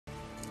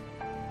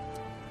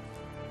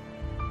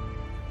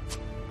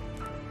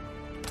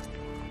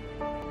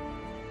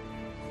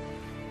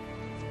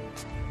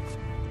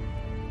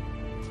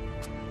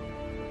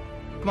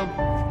Come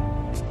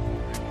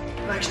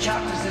on. Next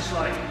chapter's this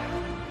way.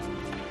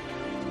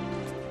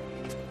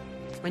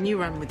 When you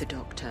run with the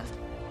Doctor,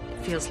 it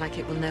feels like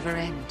it will never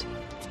end.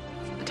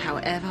 But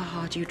however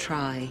hard you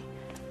try,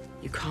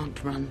 you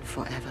can't run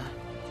forever.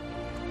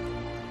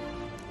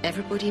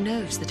 Everybody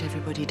knows that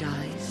everybody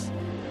dies,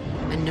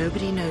 and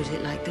nobody knows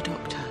it like the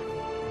Doctor.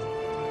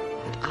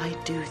 But I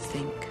do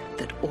think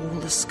that all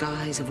the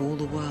skies of all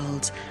the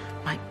worlds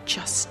might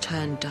just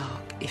turn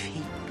dark if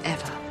he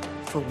ever,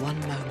 for one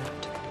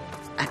moment,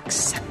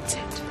 accepts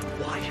it.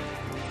 Why?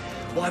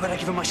 Why would I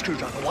give him my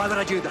screwdriver? Why would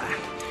I do that?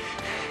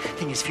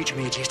 Thing is, future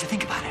me had years to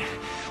think about it.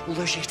 All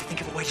those years to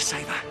think of a way to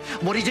save her.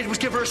 And what he did was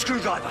give her a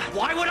screwdriver.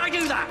 Why would I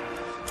do that?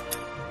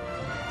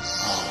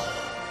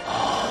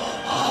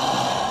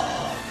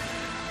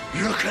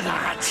 Look at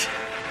that.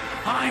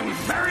 I'm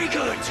very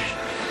good.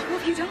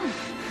 What have you done?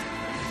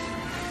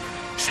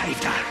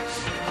 Saved her.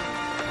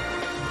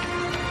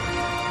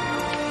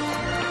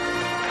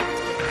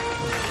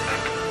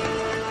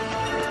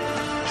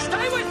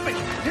 Stay with me.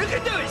 You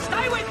can do it.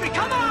 Stay with me.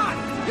 Come on.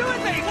 You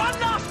and me. One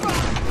last run.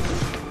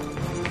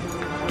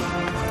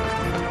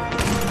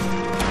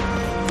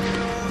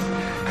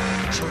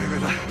 Sorry,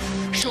 River.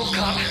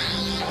 Shortcut.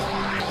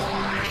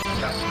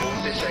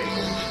 Platform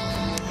disabled.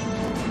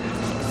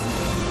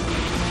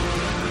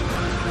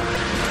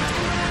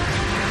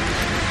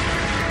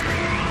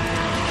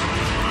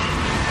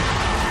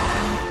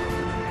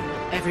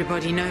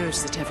 Everybody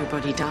knows that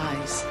everybody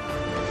dies.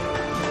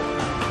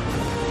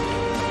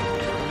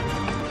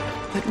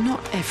 But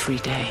not every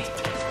day.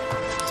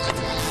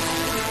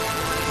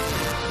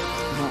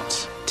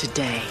 Not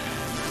today.